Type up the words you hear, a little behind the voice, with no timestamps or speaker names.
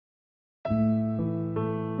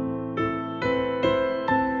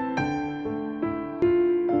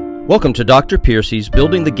Welcome to Dr. Piercy's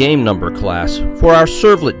Building the Game Number class for our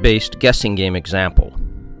Servlet-based guessing game example.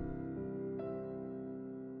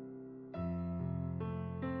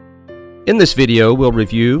 In this video, we'll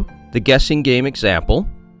review the guessing game example,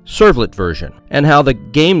 Servlet version, and how the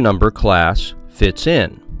GameNumber class fits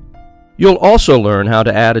in. You'll also learn how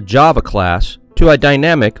to add a Java class to a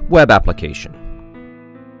dynamic web application.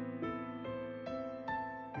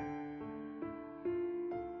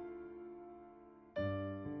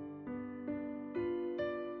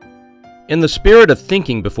 In the spirit of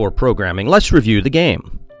thinking before programming, let's review the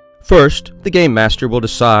game. First, the game master will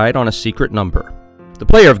decide on a secret number. The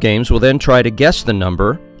player of games will then try to guess the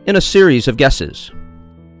number in a series of guesses.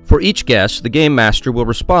 For each guess, the game master will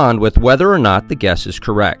respond with whether or not the guess is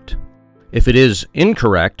correct. If it is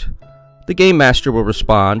incorrect, the game master will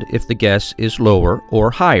respond if the guess is lower or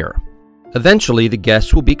higher. Eventually, the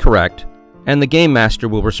guess will be correct, and the game master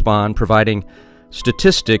will respond providing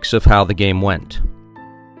statistics of how the game went.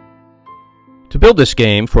 To build this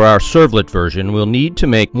game for our Servlet version, we'll need to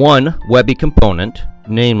make one Webby component,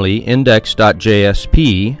 namely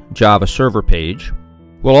index.jsp Java server page.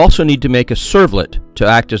 We'll also need to make a servlet to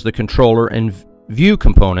act as the controller and view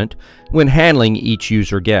component when handling each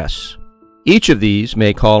user guess. Each of these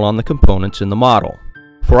may call on the components in the model.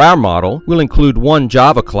 For our model, we'll include one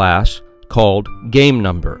Java class called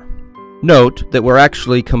GameNumber. Note that we're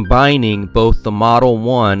actually combining both the Model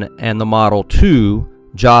 1 and the Model 2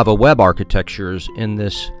 Java web architectures in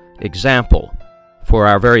this example. For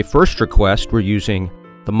our very first request, we're using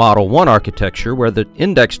the Model 1 architecture, where the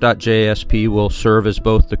index.jsp will serve as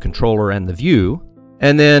both the controller and the view,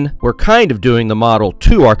 and then we're kind of doing the Model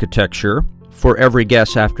 2 architecture for every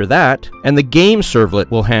guess after that, and the game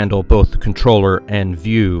servlet will handle both the controller and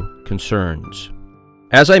view concerns.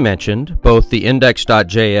 As I mentioned, both the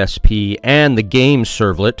index.jsp and the game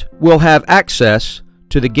servlet will have access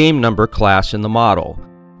to the GameNumber class in the model.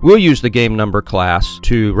 We'll use the GameNumber class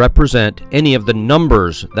to represent any of the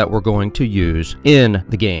numbers that we're going to use in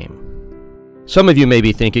the game. Some of you may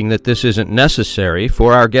be thinking that this isn't necessary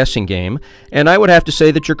for our guessing game, and I would have to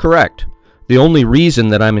say that you're correct. The only reason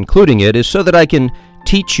that I'm including it is so that I can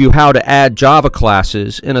teach you how to add Java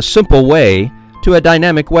classes in a simple way to a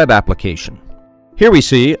dynamic web application. Here we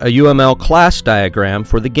see a UML class diagram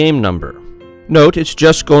for the GameNumber. Note, it's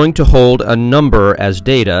just going to hold a number as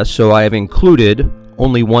data, so I have included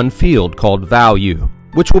only one field called value,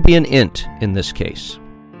 which will be an int in this case.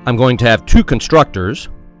 I'm going to have two constructors,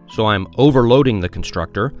 so I'm overloading the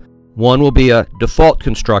constructor. One will be a default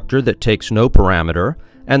constructor that takes no parameter,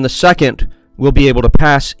 and the second will be able to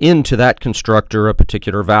pass into that constructor a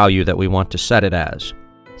particular value that we want to set it as.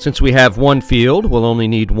 Since we have one field, we'll only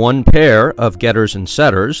need one pair of getters and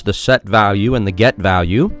setters, the set value and the get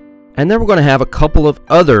value. And then we're going to have a couple of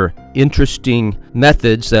other interesting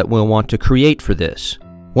methods that we'll want to create for this.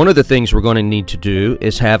 One of the things we're going to need to do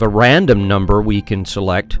is have a random number we can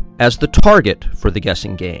select as the target for the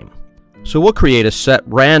guessing game. So we'll create a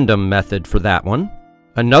setRandom method for that one.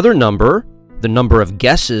 Another number, the number of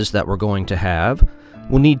guesses that we're going to have,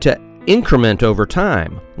 we'll need to increment over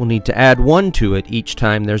time. We'll need to add 1 to it each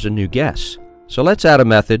time there's a new guess. So let's add a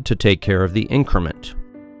method to take care of the increment.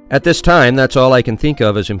 At this time, that's all I can think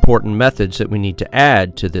of as important methods that we need to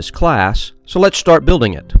add to this class, so let's start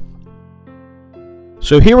building it.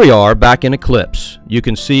 So here we are back in Eclipse. You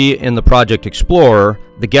can see in the Project Explorer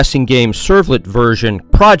the guessing game Servlet version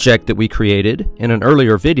project that we created in an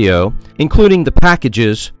earlier video, including the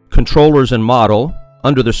packages, controllers, and model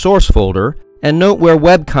under the source folder, and note where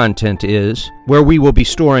web content is, where we will be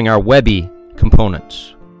storing our Webby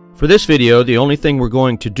components. For this video, the only thing we're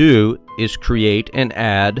going to do is create and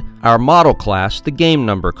add our model class, the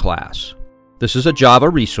GameNumber class. This is a Java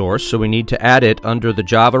resource, so we need to add it under the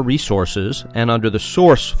Java resources and under the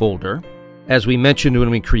source folder. As we mentioned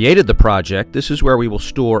when we created the project, this is where we will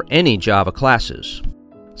store any Java classes.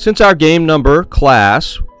 Since our GameNumber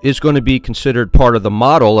class is going to be considered part of the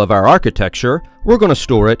model of our architecture, we're going to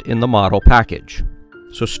store it in the model package.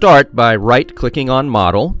 So start by right-clicking on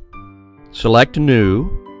Model, select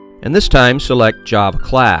New, and this time select Java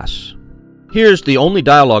class. Here's the only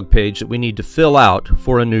dialog page that we need to fill out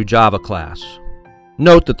for a new Java class.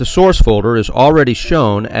 Note that the source folder is already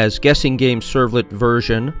shown as Guessing Game Servlet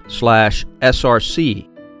version /src,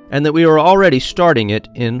 and that we are already starting it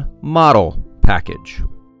in Model package.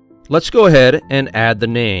 Let's go ahead and add the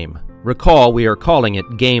name. Recall we are calling it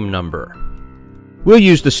GameNumber. We'll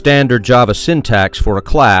use the standard Java syntax for a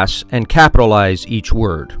class and capitalize each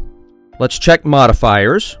word. Let's check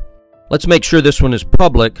modifiers. Let's make sure this one is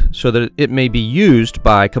public so that it may be used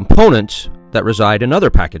by components that reside in other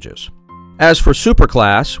packages. As for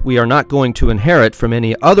superclass, we are not going to inherit from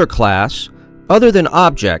any other class other than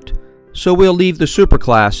object, so we'll leave the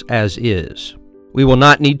superclass as is. We will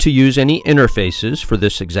not need to use any interfaces for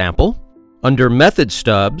this example. Under method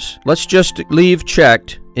stubs, let's just leave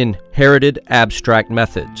checked inherited abstract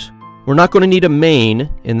methods. We're not going to need a main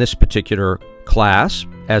in this particular class,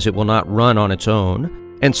 as it will not run on its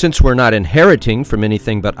own. And since we're not inheriting from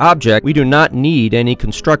anything but object, we do not need any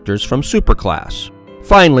constructors from superclass.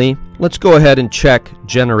 Finally, let's go ahead and check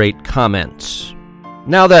generate comments.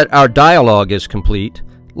 Now that our dialog is complete,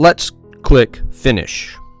 let's click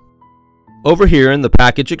Finish. Over here in the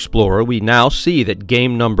Package Explorer, we now see that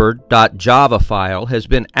GameNumber.java file has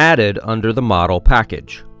been added under the model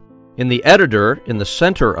package. In the editor, in the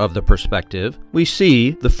center of the perspective, we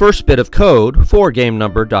see the first bit of code for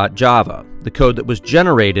GameNumber.java, the code that was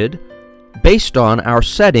generated based on our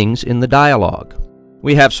settings in the dialog.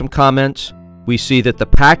 We have some comments. We see that the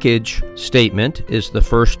package statement is the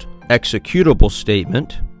first executable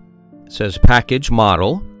statement. It says package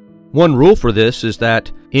model. One rule for this is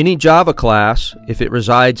that any Java class, if it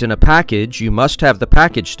resides in a package, you must have the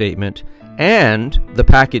package statement, and the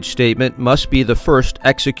package statement must be the first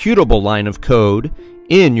executable line of code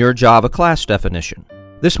in your Java class definition.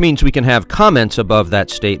 This means we can have comments above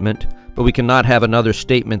that statement, but we cannot have another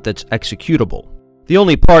statement that's executable. The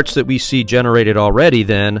only parts that we see generated already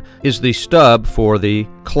then is the stub for the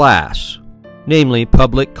class, namely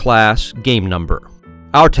public class GameNumber.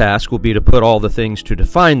 Our task will be to put all the things to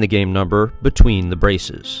define the game number between the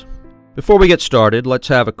braces. Before we get started, let's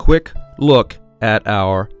have a quick look at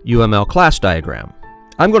our UML class diagram.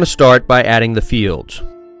 I'm going to start by adding the fields.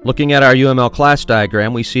 Looking at our UML class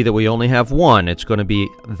diagram, we see that we only have one. It's going to be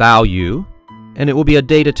value, and it will be a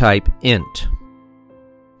data type int.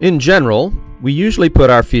 In general, we usually put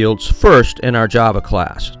our fields first in our Java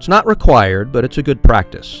class. It's not required, but it's a good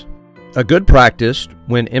practice. A good practice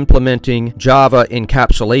when implementing Java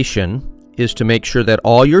encapsulation is to make sure that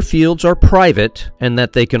all your fields are private and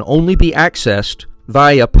that they can only be accessed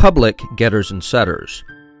via public getters and setters.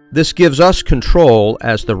 This gives us control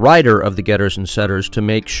as the writer of the getters and setters to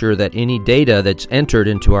make sure that any data that's entered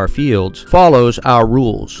into our fields follows our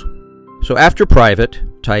rules. So after private,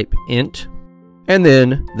 type int, and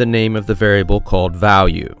then the name of the variable called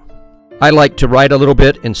value. I like to write a little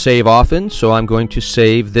bit and save often, so I'm going to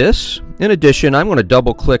save this. In addition, I'm going to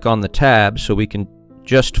double click on the tab so we can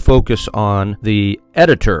just focus on the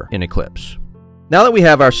editor in Eclipse. Now that we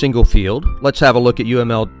have our single field, let's have a look at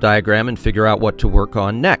UML diagram and figure out what to work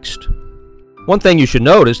on next. One thing you should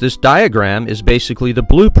note is this diagram is basically the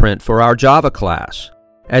blueprint for our Java class.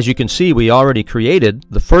 As you can see, we already created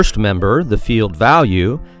the first member, the field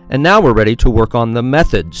value, and now we're ready to work on the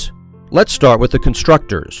methods. Let's start with the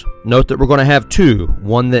constructors. Note that we're going to have two,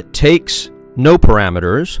 one that takes no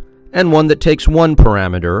parameters and one that takes one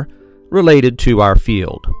parameter related to our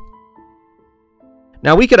field.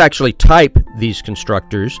 Now we could actually type these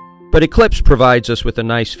constructors, but Eclipse provides us with a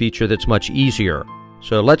nice feature that's much easier.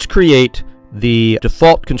 So let's create the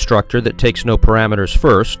default constructor that takes no parameters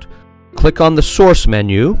first. Click on the source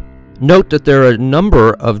menu. Note that there are a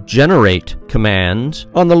number of generate commands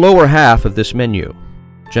on the lower half of this menu.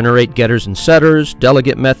 Generate getters and setters,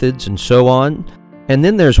 delegate methods, and so on. And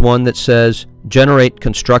then there's one that says generate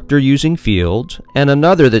constructor using fields, and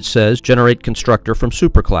another that says generate constructor from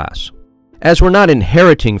superclass. As we're not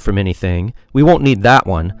inheriting from anything, we won't need that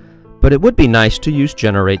one, but it would be nice to use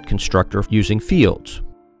generate constructor using fields.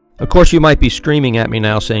 Of course, you might be screaming at me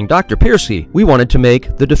now saying, Dr. Piercy, we wanted to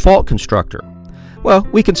make the default constructor. Well,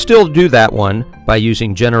 we can still do that one by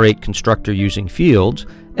using generate constructor using fields,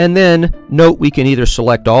 and then note we can either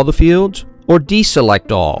select all the fields or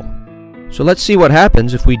deselect all. So let's see what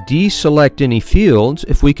happens if we deselect any fields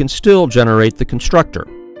if we can still generate the constructor.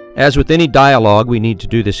 As with any dialog, we need to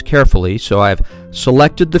do this carefully, so I've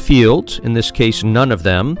selected the fields, in this case none of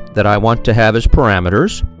them, that I want to have as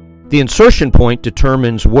parameters. The insertion point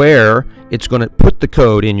determines where it's going to put the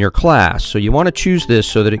code in your class, so you want to choose this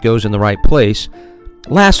so that it goes in the right place.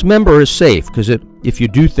 Last member is safe, because if you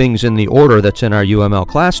do things in the order that's in our UML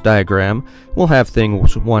class diagram, we'll have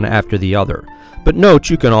things one after the other. But note,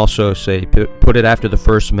 you can also say put it after the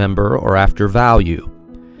first member or after value,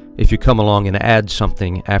 if you come along and add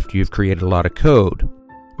something after you've created a lot of code.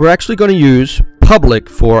 We're actually going to use public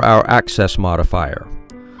for our access modifier.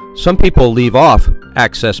 Some people leave off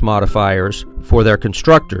access modifiers for their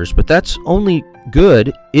constructors, but that's only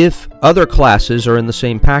good if other classes are in the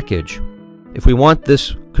same package. If we want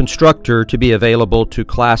this constructor to be available to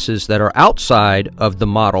classes that are outside of the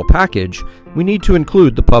model package, we need to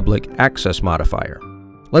include the public access modifier.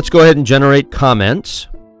 Let's go ahead and generate comments.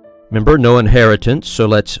 Remember, no inheritance, so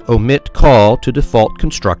let's omit call to default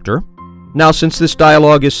constructor. Now, since this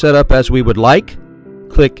dialog is set up as we would like,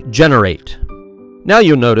 click Generate. Now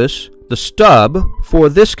you'll notice the stub for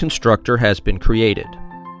this constructor has been created.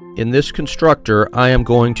 In this constructor, I am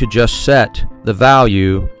going to just set the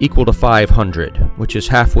value equal to 500, which is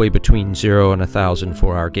halfway between 0 and 1000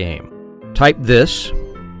 for our game. Type this,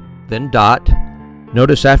 then dot.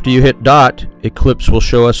 Notice after you hit dot, Eclipse will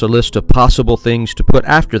show us a list of possible things to put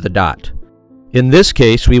after the dot. In this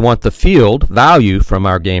case, we want the field value from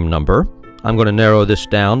our game number. I'm going to narrow this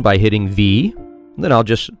down by hitting V. Then I'll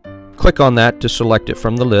just click on that to select it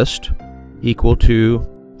from the list, equal to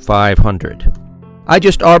 500. I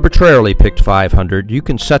just arbitrarily picked 500. You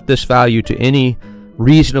can set this value to any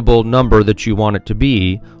reasonable number that you want it to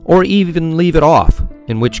be, or even leave it off,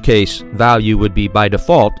 in which case value would be by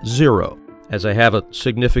default 0. As I have a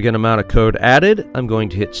significant amount of code added, I'm going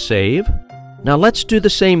to hit Save. Now let's do the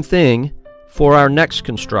same thing for our next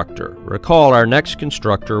constructor. Recall, our next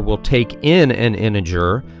constructor will take in an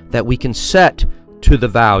integer that we can set to the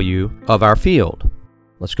value of our field.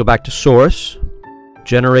 Let's go back to Source,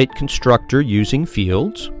 Generate Constructor using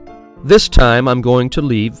Fields. This time I'm going to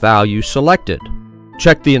leave value selected.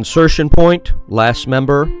 Check the insertion point, last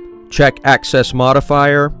member, check Access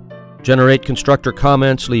Modifier, Generate Constructor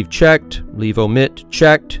Comments, leave checked, leave Omit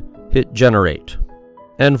checked, hit Generate.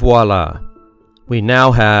 And voila! We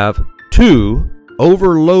now have 2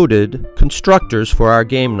 overloaded constructors for our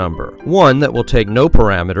game number. One that will take no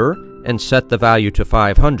parameter and set the value to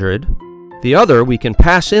 500. The other, we can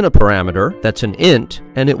pass in a parameter that's an int,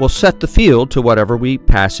 and it will set the field to whatever we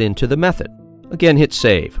pass into the method. Again, hit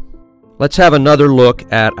Save. Let's have another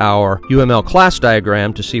look at our UML class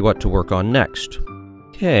diagram to see what to work on next.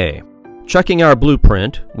 Okay. Checking our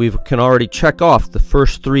blueprint, we can already check off the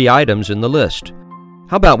first 3 items in the list.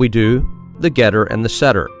 How about we do the getter and the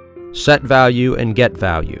setter, set value and get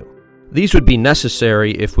value. These would be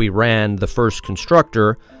necessary if we ran the first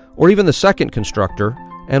constructor or even the second constructor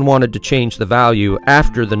and wanted to change the value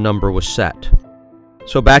after the number was set.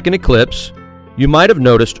 So back in Eclipse, you might have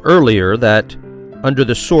noticed earlier that under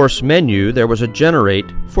the source menu there was a generate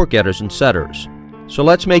for getters and setters. So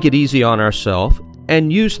let's make it easy on ourselves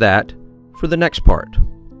and use that for the next part.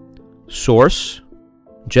 Source,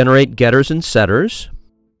 generate getters and setters.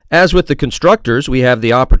 As with the constructors, we have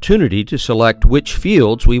the opportunity to select which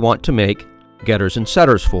fields we want to make getters and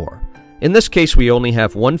setters for. In this case, we only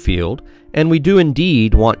have one field, and we do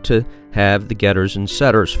indeed want to have the getters and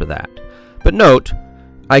setters for that. But note,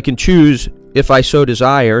 I can choose, if I so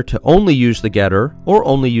desire, to only use the getter or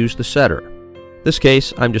only use the setter. In this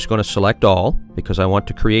case, I'm just going to select all because I want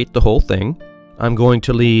to create the whole thing. I'm going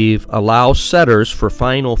to leave allow setters for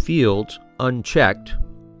final fields unchecked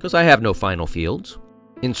because I have no final fields.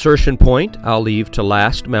 Insertion point, I'll leave to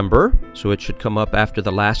last member, so it should come up after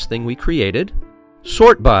the last thing we created.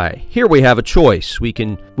 Sort by, here we have a choice. We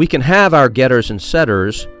can have our getters and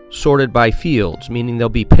setters sorted by fields, meaning they'll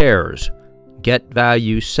be pairs. Get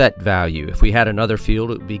value, set value. If we had another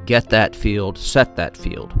field, it would be get that field, set that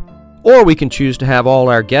field. Or we can choose to have all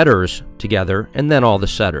our getters together and then all the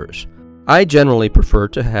setters. I generally prefer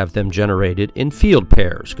to have them generated in field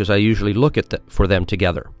pairs because I usually look at for them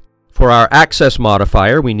together. For our access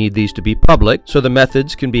modifier, we need these to be public, so the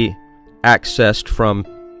methods can be accessed from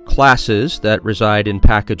classes that reside in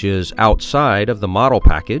packages outside of the model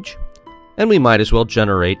package, and we might as well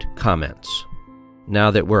generate comments.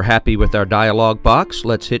 Now that we're happy with our dialog box,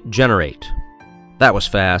 let's hit Generate. That was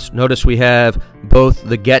fast. Notice we have both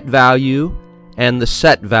the get value and the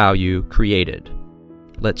set value created.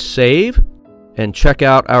 Let's save and check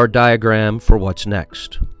out our diagram for what's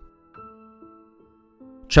next.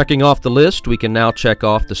 Checking off the list, we can now check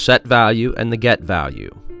off the set value and the get value.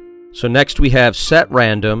 So next we have set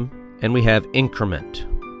random and we have increment.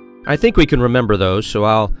 I think we can remember those, so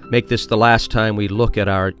I'll make this the last time we look at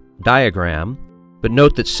our diagram. But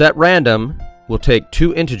note that set random will take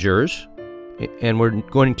 2 integers, and we're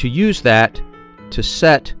going to use that to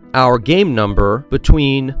set our game number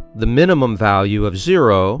between the minimum value of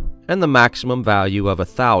 0 and the maximum value of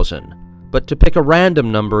 1000, but to pick a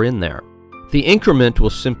random number in there. The increment will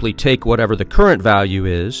simply take whatever the current value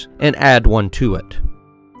is and add 1 to it.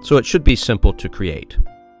 So it should be simple to create.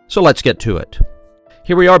 So let's get to it.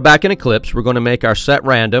 Here we are back in Eclipse. We're going to make our set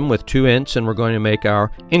random with 2 ints, and we're going to make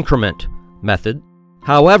our increment method.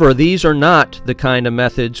 However, these are not the kind of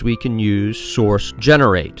methods we can use source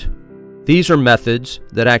generate. These are methods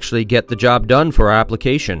that actually get the job done for our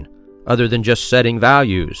application, other than just setting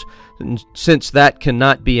values. And since that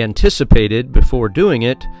cannot be anticipated before doing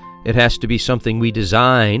it, it has to be something we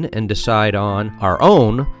design and decide on our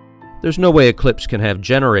own there's no way Eclipse can have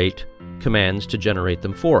generate commands to generate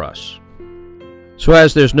them for us. So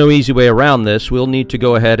as there's no easy way around this, we'll need to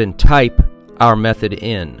go ahead and type our method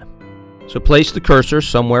in. So place the cursor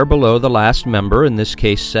somewhere below the last member, in this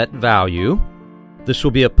case set value. This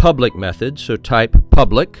will be a public method, so type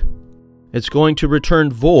public. It's going to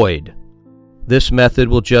return void. This method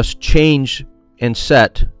will just change and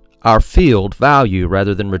set our field value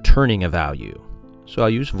rather than returning a value. So I'll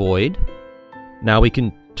use void. Now we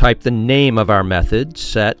can type the name of our method,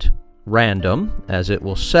 set random, as it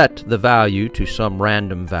will set the value to some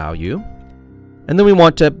random value. And then we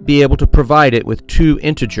want to be able to provide it with two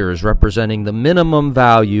integers representing the minimum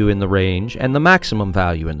value in the range and the maximum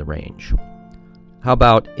value in the range. How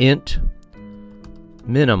about int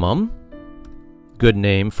minimum, good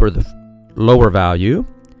name for the lower value,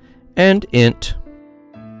 and int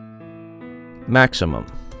maximum.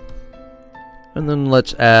 And then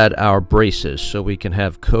let's add our braces so we can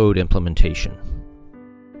have code implementation.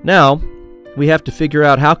 Now, we have to figure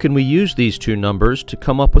out how can we use these two numbers to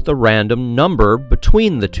come up with a random number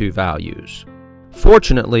between the two values.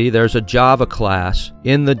 Fortunately, there's a Java class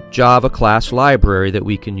in the Java class library that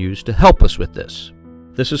we can use to help us with this.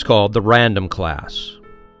 This is called the random class.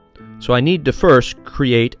 So I need to first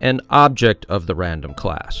create an object of the random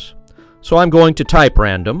class. So I'm going to type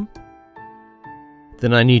random.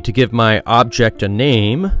 Then I need to give my object a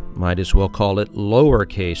name. Might as well call it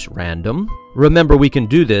lowercase random. Remember, we can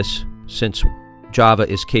do this since Java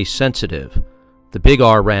is case sensitive. The big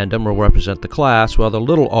R random will represent the class, while the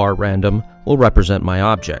little r random will represent my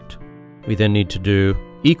object. We then need to do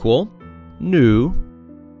equal new,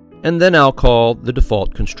 and then I'll call the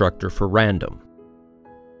default constructor for random,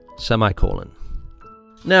 semicolon.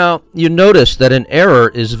 Now, you notice that an error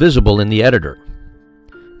is visible in the editor.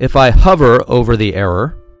 If I hover over the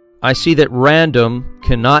error, I see that random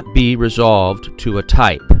cannot be resolved to a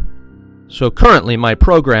type. So currently my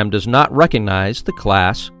program does not recognize the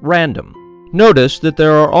class random. Notice that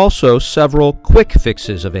there are also several quick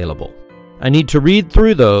fixes available. I need to read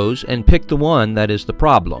through those and pick the one that is the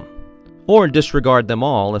problem, or disregard them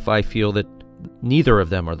all if I feel that neither of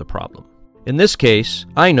them are the problem. In this case,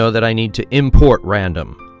 I know that I need to import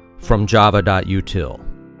random from java.util.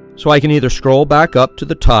 So I can either scroll back up to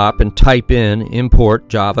the top and type in import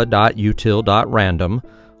java.util.random,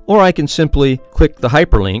 or I can simply click the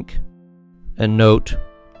hyperlink and note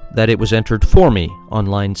that it was entered for me on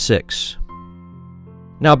line 6.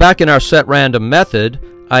 Now back in our setRandom method,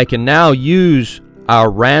 I can now use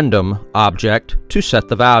our random object to set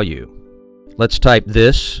the value. Let's type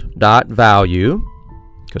this dot value,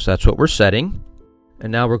 because that's what we're setting.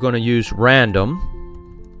 And now we're going to use random.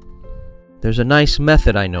 There's a nice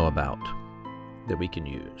method I know about that we can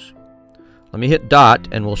use. Let me hit dot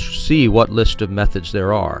and we'll see what list of methods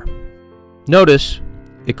there are. Notice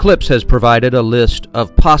Eclipse has provided a list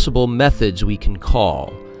of possible methods we can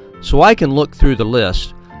call. So I can look through the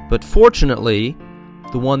list, but fortunately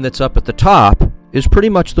the one that's up at the top is pretty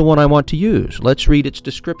much the one I want to use. Let's read its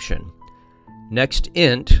description. Next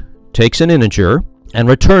int takes an integer and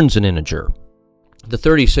returns an integer. The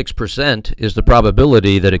 36% is the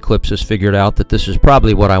probability that Eclipse has figured out that this is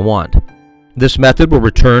probably what I want. This method will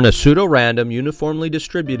return a pseudo-random uniformly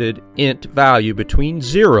distributed int value between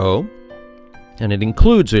 0, and it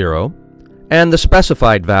includes 0, and the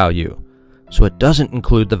specified value, so it doesn't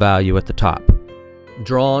include the value at the top.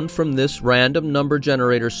 Drawn from this random number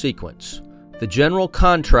generator sequence, the general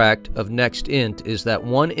contract of next int is that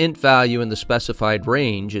one int value in the specified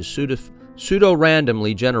range is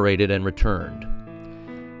pseudo-randomly generated and returned.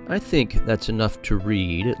 I think that's enough to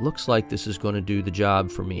read. It looks like this is going to do the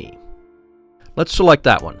job for me. Let's select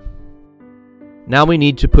that one. Now we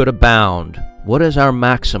need to put a bound. What is our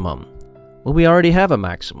maximum? Well, we already have a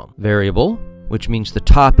maximum variable, which means the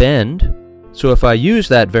top end. So if I use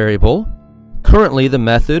that variable, currently the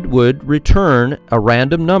method would return a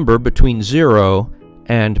random number between 0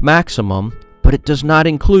 and maximum, but it does not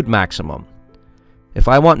include maximum. If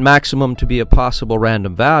I want maximum to be a possible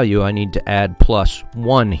random value, I need to add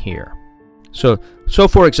 +1 here. So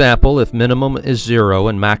for example, if minimum is 0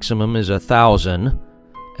 and maximum is 1,000,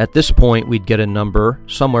 at this point we'd get a number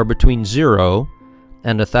somewhere between 0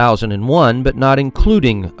 and 1,001, but not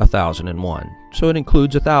including 1,001. So it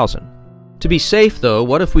includes 1,000. To be safe though,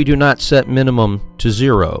 what if we do not set minimum to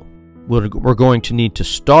 0? We're going to need to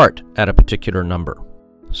start at a particular number.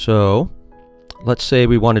 So let's say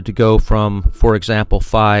we wanted to go from, for example,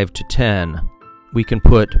 5 to 10. We can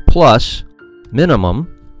put plus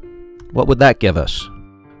minimum. What would that give us?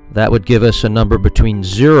 That would give us a number between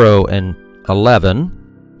 0 and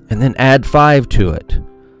 11, and then add 5 to it,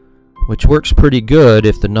 which works pretty good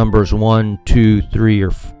if the numbers 1, 2, 3,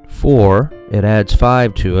 or 4, it adds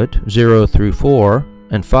 5 to it, 0 through 4,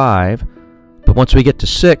 and 5. But once we get to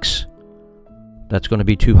 6, that's going to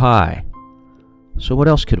be too high. So what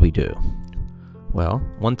else could we do? Well,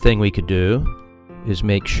 one thing we could do is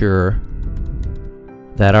make sure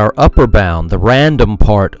that our upper bound, the random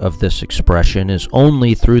part of this expression, is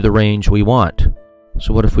only through the range we want.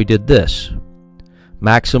 So what if we did this?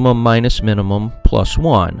 Maximum minus minimum plus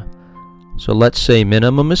 1. So let's say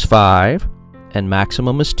minimum is 5 and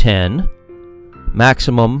maximum is 10.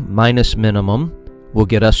 Maximum minus minimum will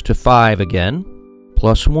get us to 5 again,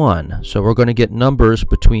 plus 1. So we're going to get numbers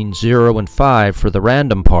between 0 and 5 for the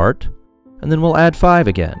random part, and then we'll add 5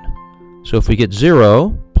 again. So if we get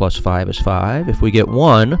 0, plus 5 is 5. If we get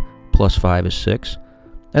 1, plus 5 is 6,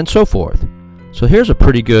 and so forth. So here's a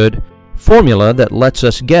pretty good formula that lets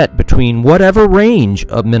us get between whatever range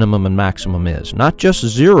of minimum and maximum is. Not just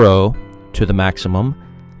 0 to the maximum,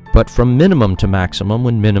 but from minimum to maximum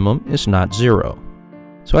when minimum is not 0.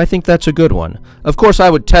 So I think that's a good one. Of course, I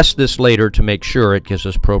would test this later to make sure it gives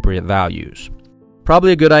us appropriate values.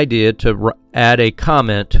 Probably a good idea to add a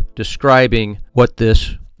comment describing what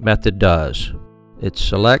this method does. It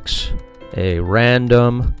selects a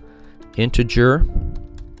random integer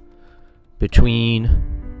between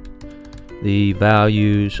the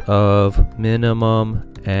values of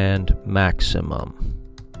minimum and maximum.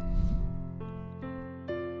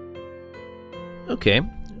 Okay,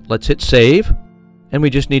 let's hit save, and we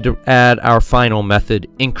just need to add our final method,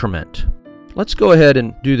 increment. Let's go ahead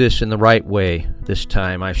and do this in the right way this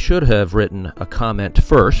time. I should have written a comment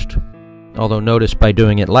first, although notice by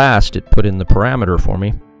doing it last it put in the parameter for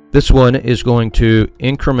me. This one is going to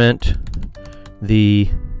increment the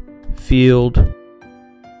field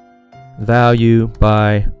value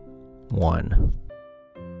by 1.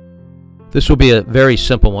 This will be a very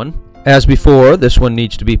simple one. As before, this one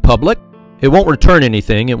needs to be public. It won't return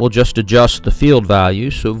anything, it will just adjust the field value.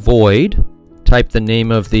 So void, type the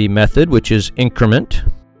name of the method, which is increment.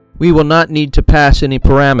 We will not need to pass any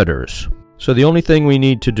parameters. So the only thing we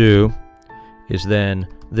need to do is then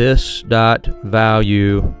this dot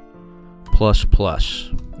value plus plus.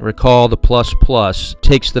 Recall the plus plus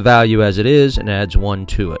takes the value as it is and adds 1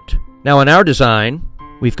 to it. Now in our design,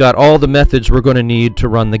 we've got all the methods we're going to need to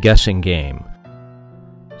run the guessing game.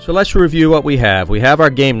 So let's review what we have. We have our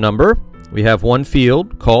game number. We have one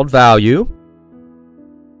field called value,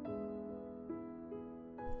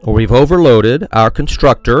 or we've overloaded our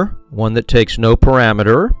constructor, one that takes no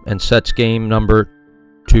parameter and sets game number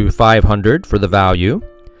to 500 for the value,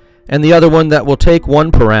 and the other one that will take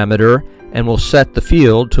one parameter and will set the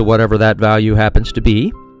field to whatever that value happens to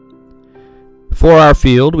be. For our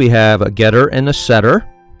field, we have a getter and a setter,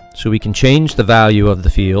 so we can change the value of the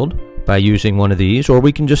field by using one of these, or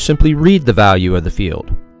we can just simply read the value of the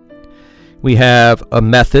field. We have a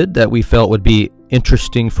method that we felt would be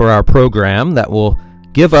interesting for our program that will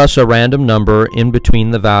give us a random number in between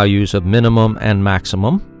the values of minimum and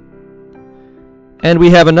maximum. And we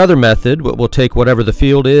have another method that will take whatever the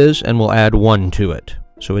field is and will add 1 to it.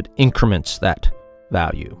 So it increments that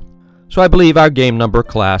value. So I believe our game number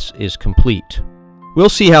class is complete. We'll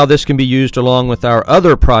see how this can be used along with our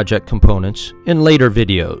other project components in later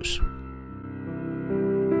videos.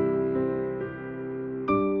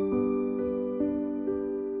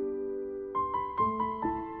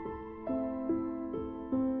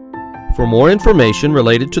 For more information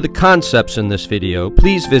related to the concepts in this video,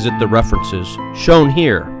 please visit the references shown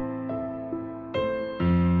here.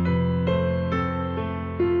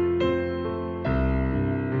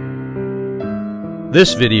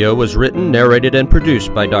 This video was written, narrated, and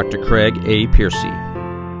produced by Dr. Craig A. Piercy.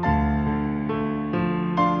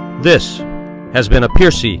 This has been a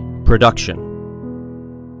Piercy production.